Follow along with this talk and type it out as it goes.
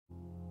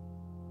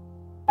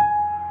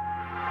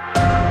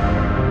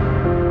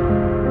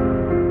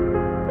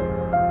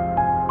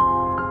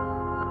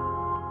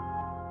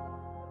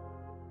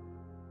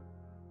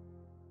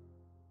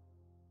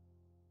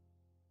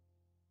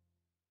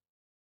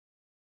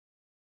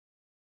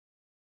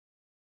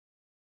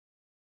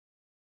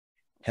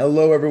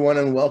Hello, everyone,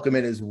 and welcome.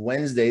 It is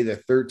Wednesday, the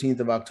 13th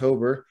of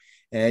October,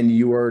 and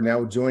you are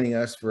now joining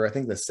us for, I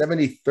think, the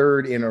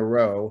 73rd in a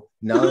row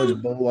Knowledge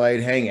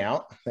Bolide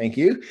Hangout. Thank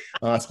you.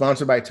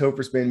 Sponsored by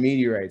Topherspin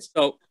Meteorites.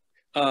 So,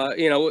 with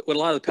a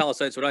lot of the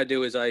palletites, what I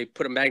do is I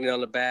put a magnet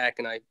on the back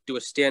and I do a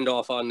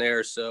standoff on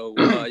there so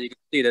you can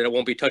see that it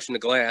won't be touching the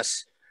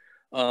glass.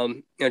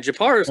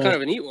 Japara is kind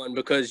of a neat one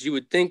because you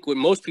would think with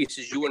most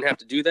pieces you wouldn't have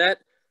to do that.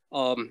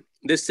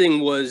 This thing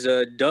was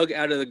dug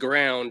out of the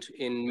ground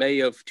in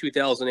May of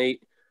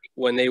 2008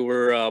 when they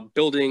were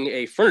building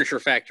a furniture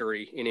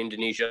factory in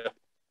Indonesia.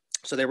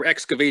 So they were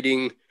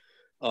excavating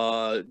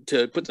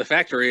to put the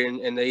factory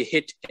in, and they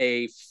hit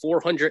a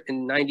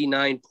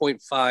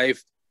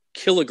 499.5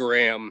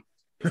 kilogram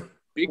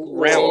big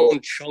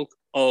round chunk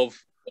of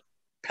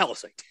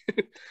palisite.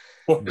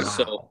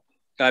 So,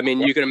 I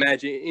mean, you can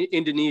imagine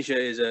Indonesia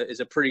is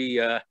a pretty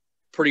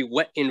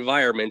wet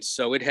environment.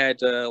 So it had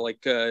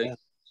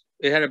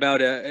it had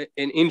about an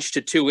inch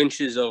to 2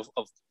 inches of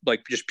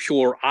like just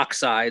pure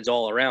oxides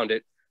all around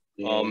it.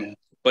 Yeah.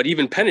 But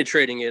even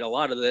penetrating it, a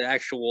lot of the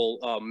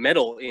actual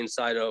metal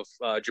inside of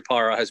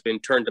Japara has been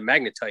turned to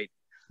magnetite.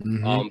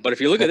 Mm-hmm. But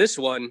if you look at this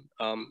one,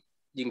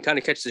 you can kind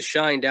of catch the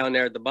shine down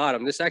there at the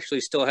bottom. This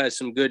actually still has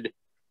some good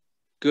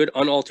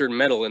unaltered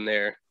metal in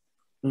there.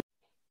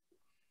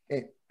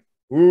 Hey.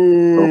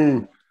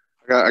 Ooh.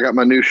 I got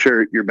my new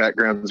shirt. Your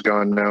background's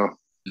gone now.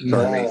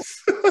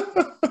 Nice.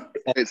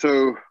 Okay,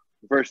 so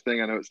first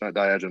thing, I know it's not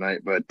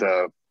Diogenite, but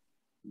I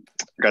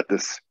got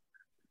this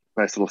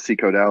nice little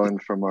C-code Allen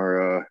from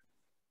our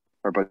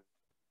buddy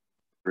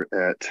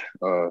at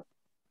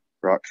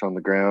Rocks on the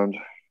Ground.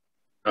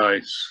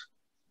 Nice.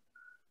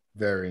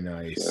 Very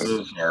nice.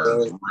 Those are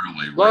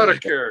really a lot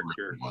of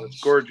character. It's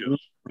gorgeous.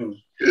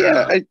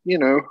 Yeah,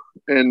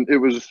 and it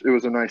was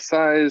a nice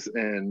size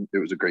and it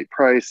was a great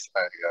price.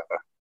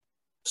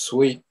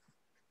 Sweet.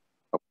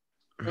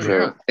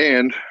 So,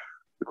 and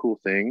the cool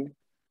thing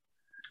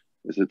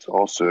is it's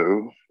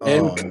also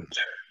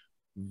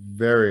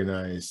very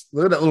nice.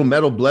 Look at that little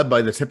metal bleb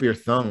by the tip of your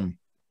thumb.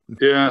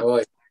 Yeah.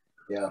 Oh,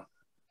 yeah.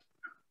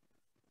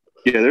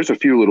 Yeah, there's a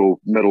few little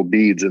metal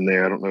beads in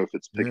there. I don't know if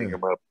it's picking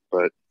them up,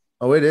 but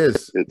it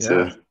is. It's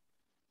a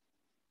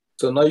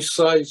nice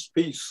size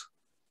piece.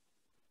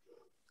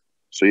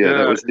 So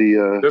that was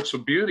the that's a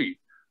beauty.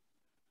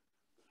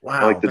 Wow.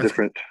 I like the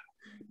different.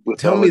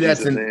 Tell me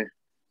that's an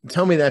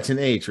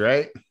H,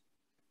 right?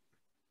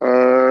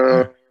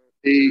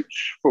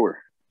 H4.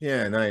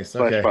 Yeah, nice.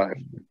 Okay.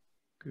 /5.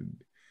 Good.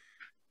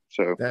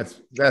 So that's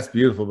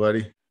beautiful,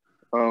 buddy.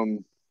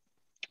 To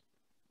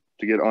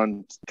get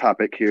on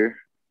topic here,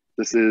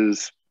 this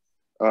is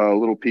a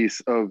little piece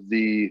of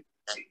the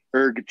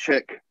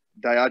Czech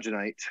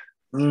Diogenite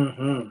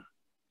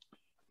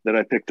that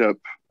I picked up.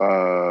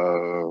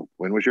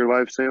 When was your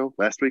live sale?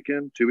 Last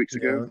weekend? 2 weeks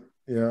ago?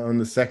 Yeah, on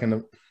the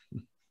 2nd.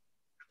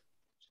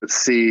 Let's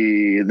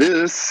see.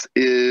 This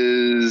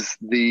is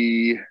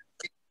the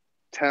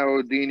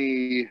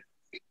Taudini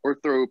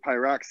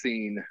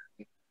orthopyroxene.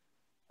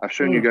 I've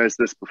shown you guys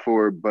this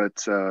before,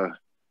 but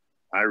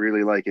I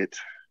really like it.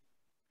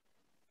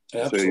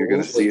 Absolutely. So you're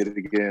going to see it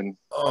again.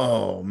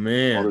 Oh,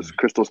 man. All those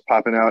crystals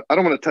popping out. I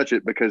don't want to touch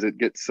it because it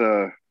gets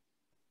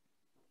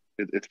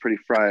it's pretty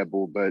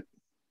friable, but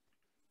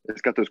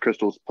it's got those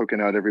crystals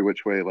poking out every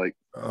which way like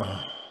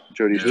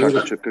Jody's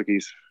chocolate chip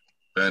cookies.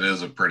 That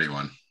is a pretty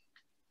one.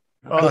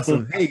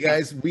 Awesome. Hey,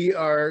 guys, we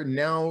are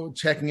now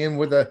checking in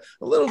with a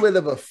little bit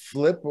of a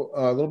flip,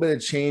 a little bit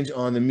of change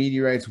on the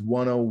Meteorites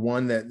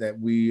 101 that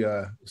we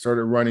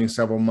started running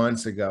several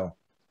months ago.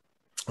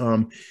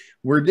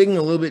 We're digging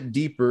a little bit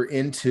deeper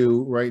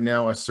into right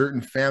now a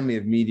certain family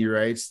of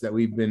meteorites that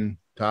we've been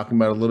talking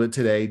about a little bit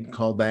today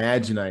called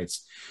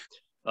Diogenites.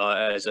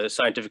 As a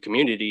scientific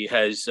community,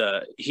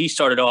 he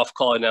started off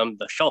calling them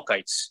the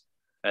Schalkites,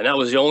 and that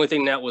was the only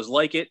thing that was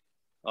like it.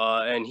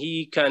 And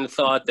he kind of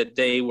thought that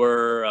they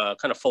were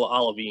kind of full of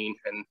olivine,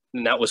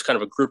 and that was kind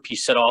of a group he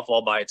set off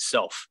all by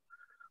itself.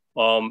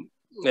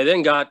 They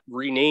then got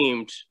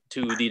renamed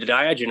to the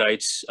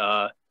Diogenites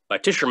by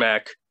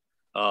Tischermack.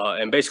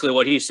 And basically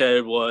what he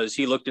said was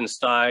he looked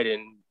inside a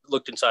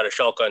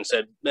Schalka and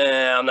said,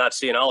 I'm not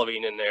seeing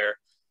olivine in there.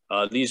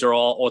 These are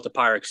all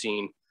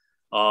orthopyroxene.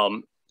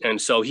 And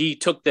so he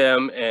took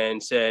them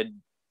and said,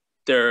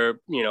 we're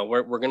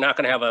not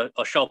going to have a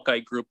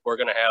Schalkite group. We're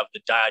going to have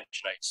the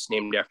Diogenites,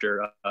 named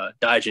after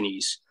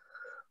Diogenes.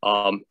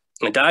 And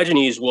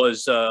Diogenes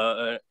was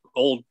an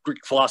old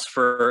Greek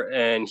philosopher,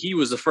 and he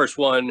was the first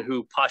one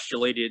who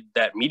postulated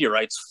that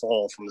meteorites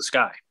fall from the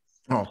sky.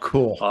 Oh,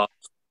 cool.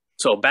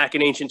 So back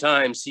in ancient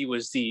times, he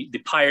was the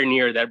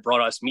pioneer that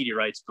brought us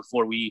meteorites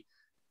before we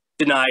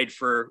denied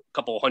for a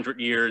couple 100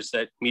 years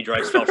that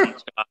meteorites fell from the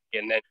sky.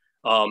 And then,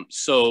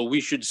 so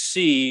we should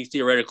see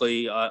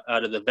theoretically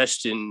out of the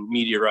Vestin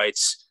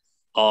meteorites,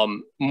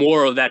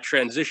 more of that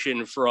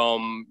transition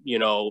from,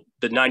 the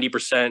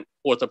 90%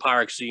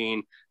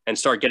 orthopyroxene and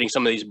start getting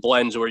some of these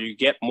blends where you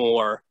get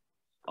more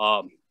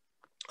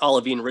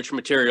olivine rich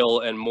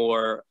material and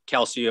more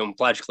calcium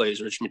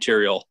plagioclase rich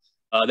material.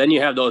 Then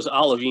you have those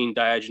olivine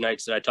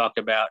diagenites that I talked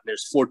about. And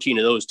there's 14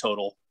 of those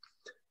total.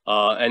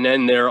 And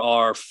then there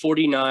are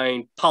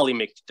 49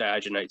 polymixed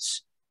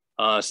diagenites.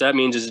 So that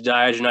means it's a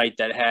diagenite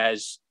that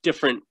has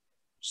different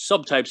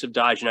subtypes of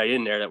diagenite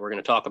in there that we're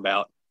going to talk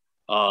about,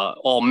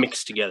 all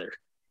mixed together.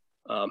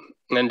 And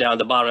then down at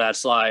the bottom of that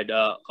slide,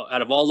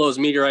 out of all those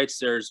meteorites,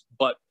 there's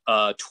but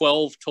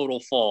 12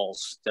 total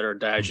falls that are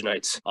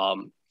diagenites.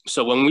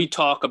 So when we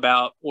talk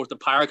about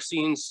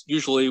orthopyroxenes,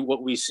 usually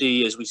what we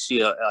see is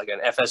like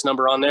an FS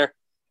number on there,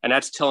 and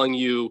that's telling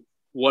you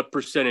what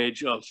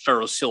percentage of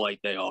ferrosilicate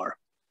they are,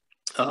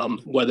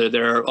 whether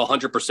they're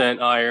 100%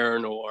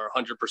 iron or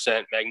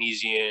 100%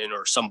 magnesium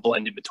or some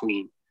blend in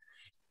between.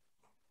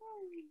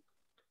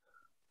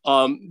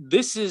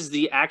 This is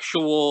the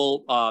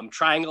actual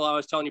triangle I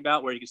was telling you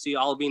about, where you can see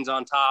olivines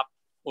on top,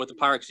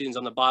 orthopyroxenes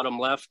on the bottom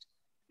left,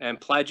 and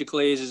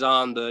plagioclase is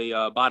on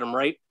the bottom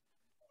right.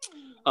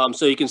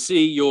 So you can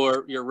see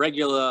your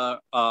regular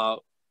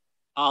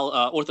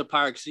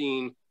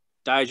orthopyroxene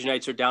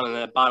diagenites are down in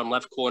that bottom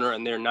left corner,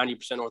 and they're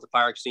 90%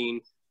 orthopyroxene.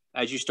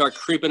 As you start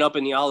creeping up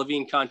in the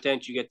olivine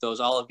content, you get those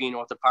olivine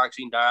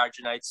orthopyroxene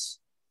diagenites.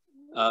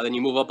 Then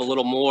you move up a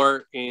little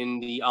more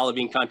in the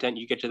olivine content,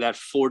 you get to that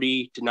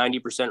 40 to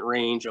 90%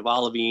 range of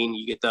olivine.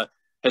 You get the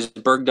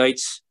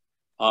hesburgdites,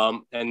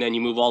 and then you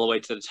move all the way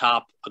to the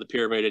top of the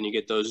pyramid, and you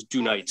get those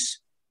dunites,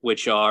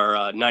 which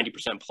are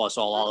 90% plus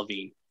all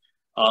olivine.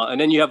 And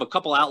then you have a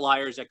couple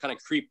outliers that kind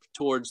of creep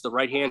towards the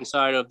right-hand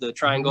side of the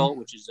triangle,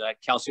 which is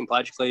calcium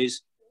plagioclase,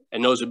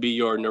 and those would be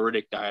your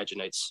neritic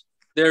diagenites.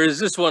 There is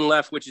this one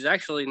left, which is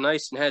actually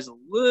nice and has a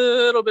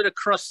little bit of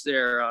crust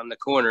there on the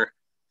corner.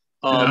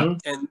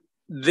 And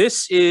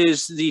this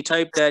is the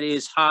type that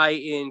is high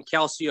in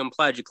calcium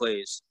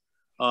plagioclase.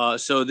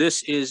 So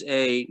this is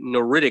a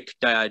neritic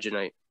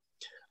diagenite.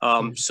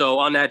 So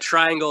on that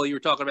triangle you were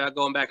talking about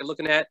going back and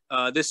looking at,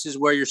 this is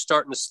where you're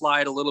starting to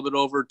slide a little bit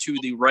over to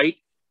the right.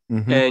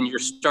 And you're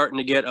starting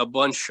to get a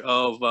bunch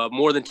of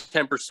more than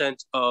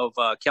 10% of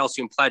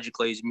calcium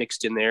plagioclase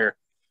mixed in there.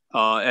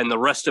 And the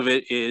rest of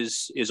it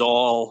is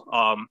all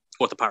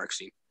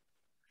orthopyroxene.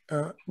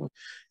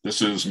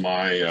 This is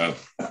my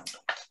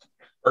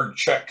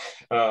Check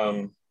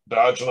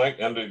Diogenite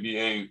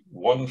NWA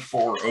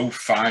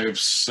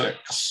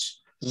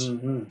 14056,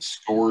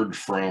 scored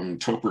from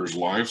Topher's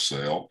live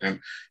sale. And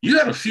you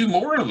had a few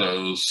more of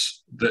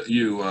those that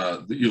you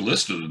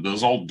listed. Did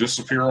those all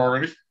disappear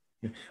already?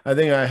 I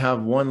think I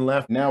have one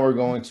left. Now we're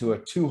going to a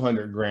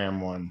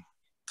 200-gram one.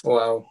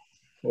 Wow.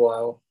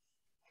 Wow.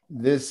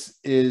 This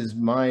is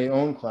my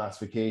own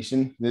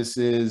classification. This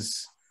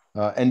is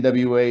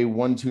NWA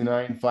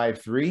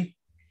 12953.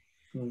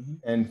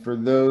 And for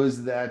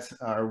those that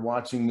are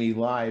watching me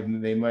live,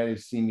 they might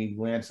have seen me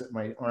glance at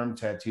my arm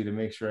tattoo to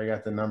make sure I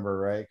got the number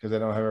right, because I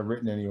don't have it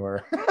written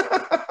anywhere.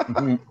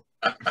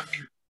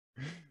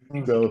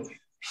 So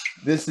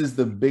this is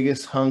the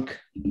biggest hunk.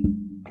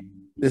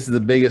 This is the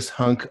biggest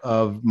hunk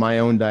of my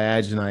own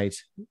diagenite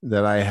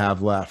that I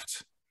have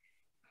left.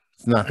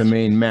 It's not the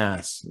main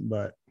mass,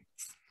 but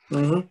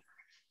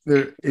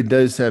it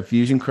does have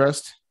fusion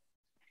crust.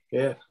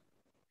 Yeah.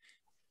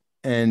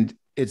 And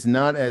it's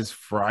not as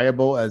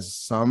friable as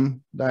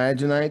some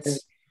diagenites,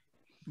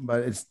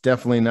 but it's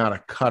definitely not a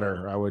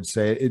cutter, I would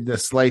say. The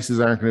slices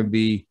aren't going to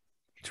be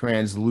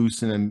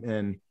translucent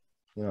and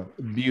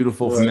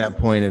beautiful from that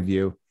point of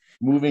view.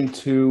 Moving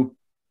to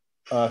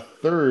a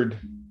third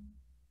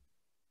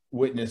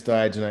witness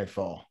diagenite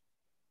fall.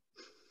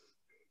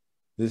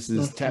 This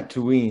is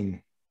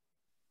Tatooine.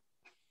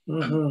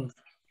 And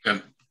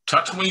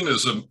Tatooine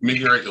is a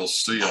meteorite you'll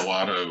see in a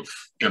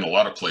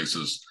lot of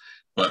places,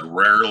 but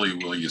rarely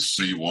will you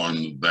see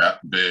one that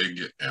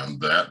big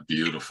and that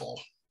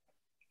beautiful.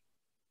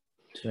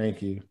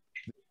 Thank you.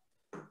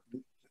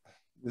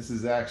 This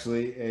is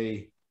actually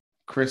a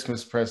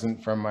Christmas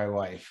present from my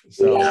wife.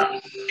 So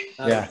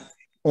yeah,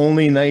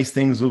 only nice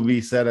things will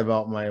be said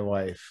about my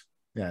wife.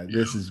 Yeah,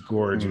 this is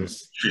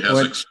gorgeous. She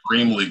has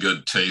extremely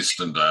good taste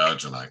in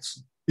diagenites.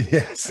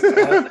 Yes.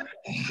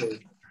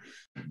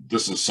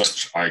 This is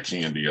such eye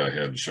candy. I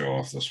had to show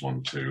off this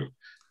one too.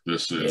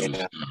 This is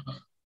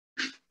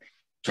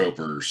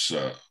Topher's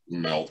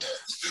melt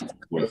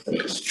with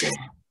this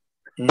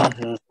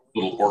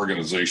little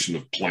organization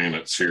of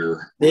planets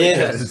here.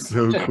 Yeah, that's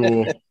so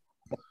cool.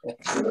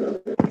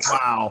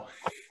 Wow.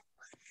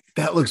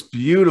 That looks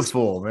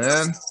beautiful,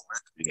 man.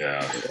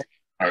 Yeah.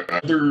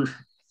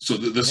 So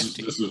this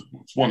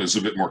one is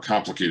a bit more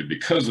complicated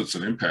because it's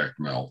an impact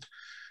melt.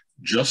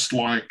 Just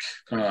like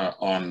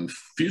on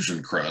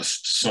fusion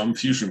crusts, some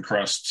fusion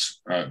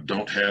crusts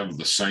don't have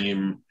the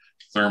same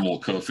thermal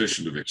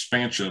coefficient of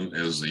expansion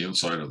as the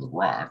inside of the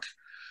rock.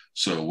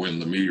 So when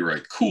the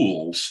meteorite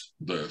cools,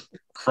 the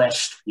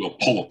crust will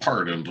pull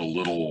apart into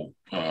little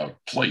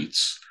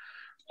plates,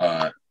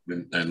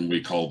 and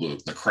we call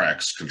the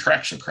cracks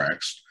contraction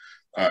cracks.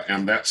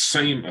 And that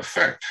same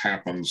effect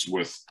happens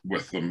with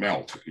the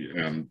melt.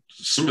 And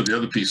some of the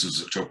other pieces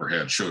that Topher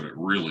had showed it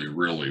really,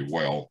 really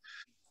well.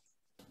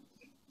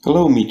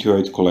 Hello,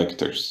 meteorite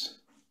collectors.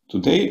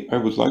 Today I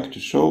would like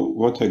to show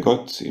what I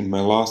got in my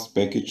last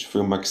package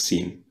from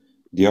Maxime,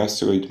 the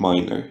asteroid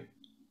miner.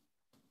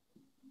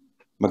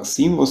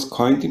 Maxime was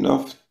kind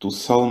enough to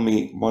sell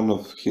me one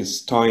of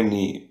his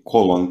tiny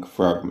Kolang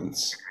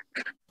fragments.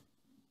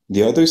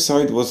 The other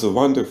side was a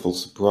wonderful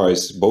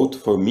surprise,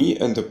 both for me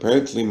and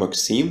apparently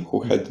Maxime,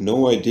 who had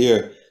no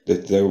idea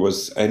that there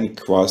was any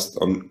crust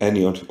on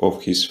any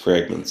of his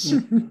fragments.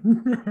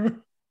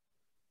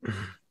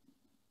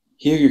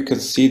 Here you can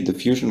see the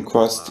fusion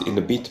crust in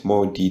a bit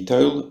more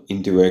detail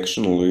in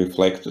directionally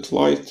reflected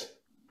light.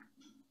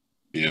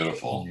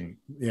 Beautiful.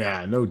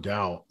 Yeah, no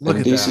doubt. Look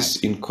And at this that. is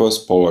in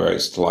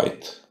cross-polarized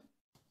light.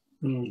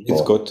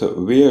 It's got a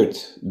weird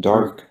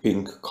dark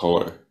pink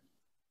color.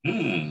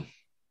 Hmm.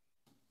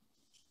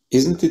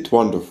 Isn't it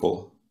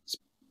wonderful?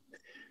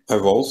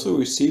 I've also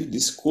received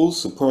this cool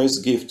surprise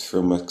gift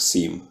from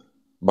Maxime.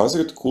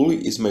 Buzzard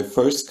Coulee is my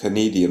first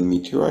Canadian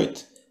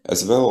meteorite,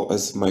 as well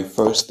as my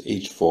first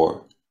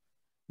H4.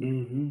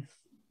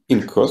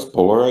 In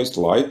cross-polarized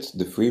light,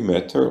 the free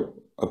matter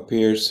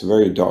appears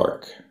very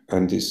dark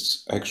and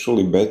is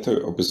actually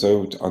better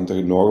observed under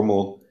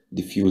normal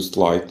diffused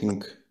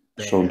lighting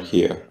shown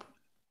here.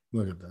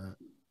 Look at that.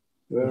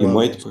 You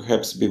might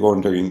perhaps be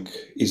wondering,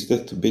 is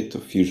that a bit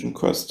of fusion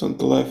crust on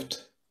the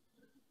left?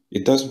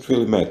 It doesn't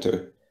really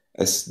matter,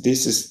 as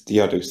this is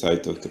the other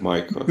side of the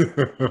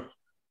micron.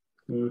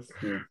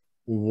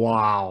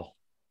 Wow.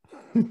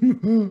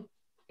 That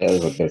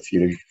is a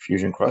bit of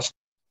fusion crust.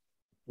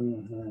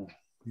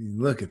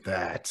 Look at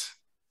that.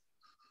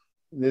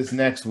 This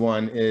next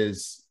one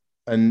is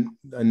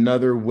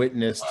another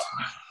witnessed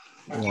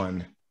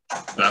one.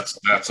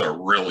 That's a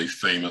really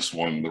famous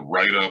one. The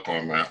write-up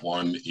on that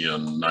one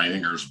in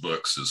Neininger's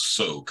books is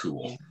so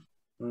cool.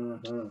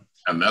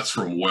 And that's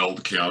from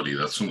Weld County.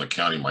 That's from the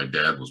county my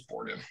dad was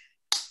born in.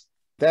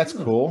 That's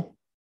cool.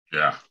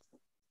 Yeah.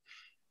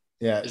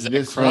 Yeah. Is that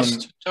this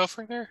crust, one,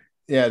 Topher, there?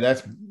 yeah,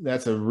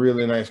 that's a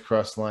really nice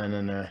crust line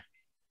in there.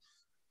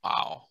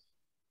 Wow.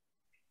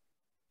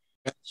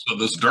 So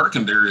this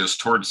darkened areas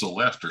towards the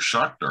left are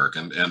shock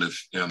darkened, and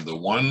the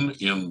one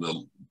in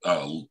the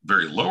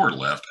very lower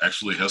left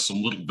actually has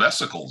some little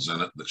vesicles in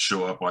it that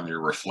show up on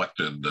your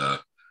reflected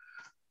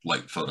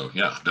light photo.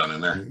 Yeah, down in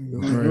there.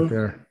 Right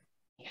there.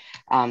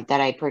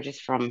 That I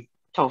purchased from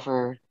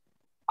Topher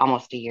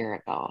almost a year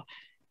ago.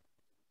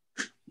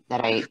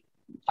 That I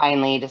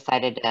finally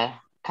decided to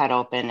cut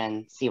open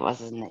and see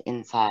what was in the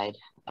inside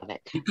of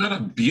it. You got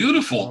a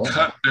beautiful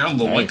cut down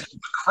the length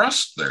of the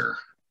crust there.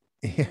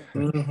 Yeah.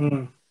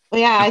 Well,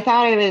 yeah, I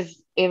thought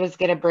it was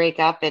gonna break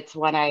up. It's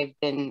one I've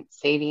been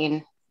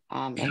saving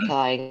until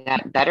I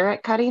got better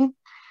at cutting.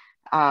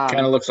 Kind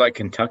of looks like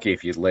Kentucky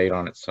if you lay it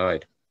on its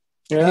side.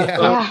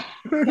 Yeah.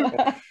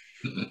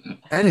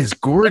 That is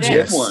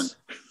gorgeous.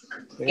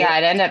 Yeah,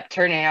 it ended up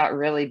turning out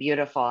really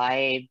beautiful.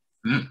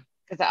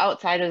 Because the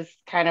outside was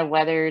kind of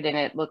weathered and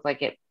it looked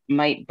like it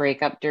might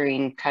break up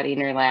during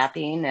cutting or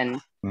lapping, and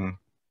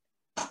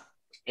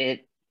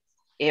it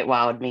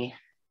wowed me.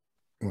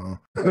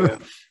 Wow.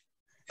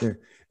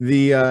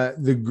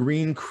 The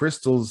green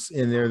crystals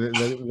in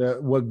there,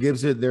 what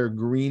gives it their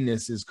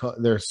greenness is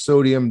called their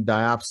sodium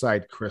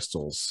dioxide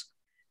crystals,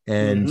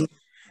 and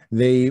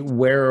they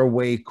wear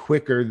away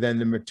quicker than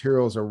the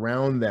materials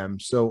around them.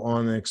 So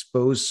on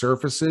exposed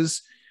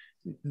surfaces,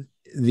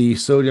 the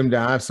sodium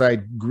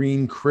dioxide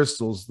green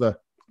crystals, the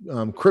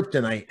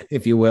kryptonite,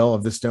 if you will,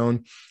 of the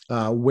stone,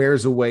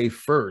 wears away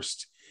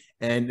first.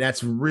 And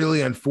that's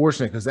really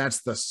unfortunate because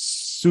that's the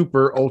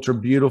super ultra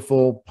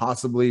beautiful,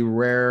 possibly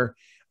rare,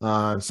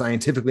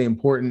 scientifically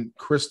important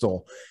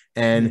crystal.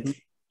 And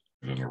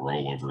a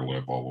rollover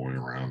lip all the way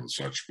around and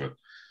such.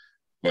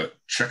 But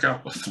check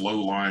out the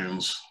flow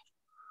lines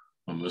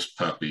on this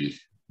puppy.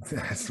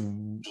 That's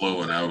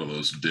flowing out of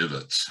those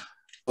divots.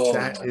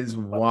 That is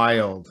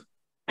wild.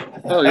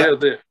 Oh yeah,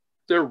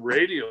 they're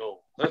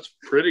radial. That's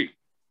pretty.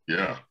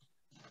 Yeah.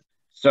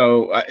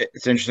 So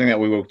it's interesting that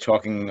we were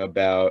talking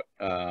about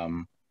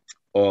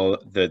all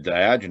the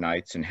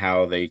Diogenites and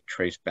how they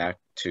trace back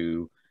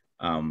to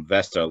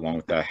Vesta, along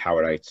with the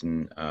Howardites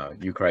and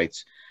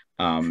Eucrites.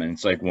 And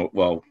it's like,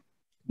 well,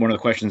 one of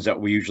the questions that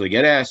we usually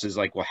get asked is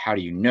like, well, how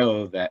do you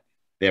know that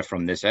they're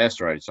from this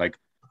asteroid? It's like,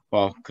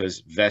 well,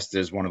 because Vesta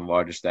is one of the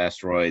largest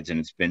asteroids, and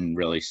it's been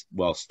really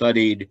well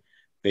studied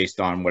based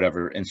on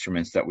whatever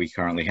instruments that we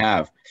currently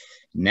have.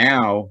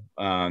 Now,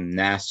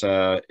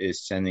 NASA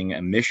is sending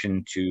a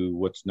mission to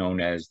what's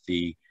known as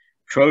the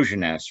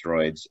Trojan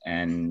asteroids.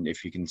 And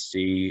if you can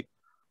see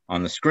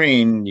on the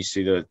screen, you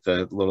see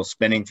the little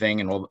spinning thing,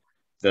 and all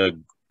the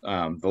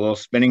little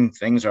spinning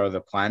things are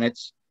the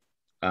planets.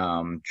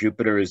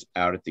 Jupiter is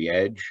out at the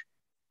edge,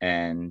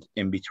 and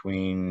in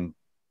between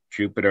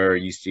Jupiter,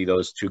 you see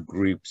those two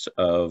groups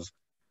of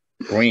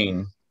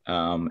green,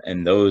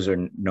 and those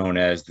are known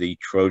as the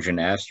Trojan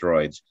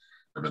asteroids.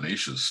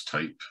 Carbonaceous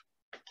type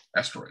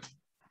asteroid.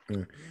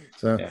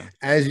 So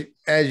as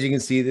you can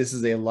see, this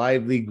is a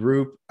lively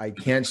group. I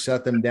can't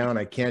shut them down.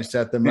 I can't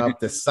shut them up.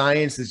 The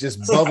science is just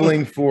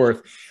bubbling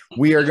forth.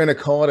 We are going to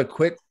call it a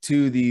quit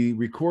to the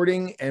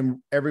recording,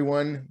 and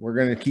everyone, we're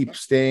going to keep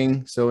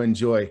staying. So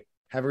enjoy.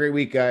 Have a great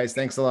week, guys.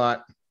 Thanks a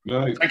lot.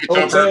 Thank you,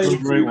 Okay.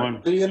 Topher. Great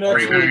one. See you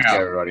next week,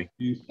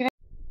 everybody.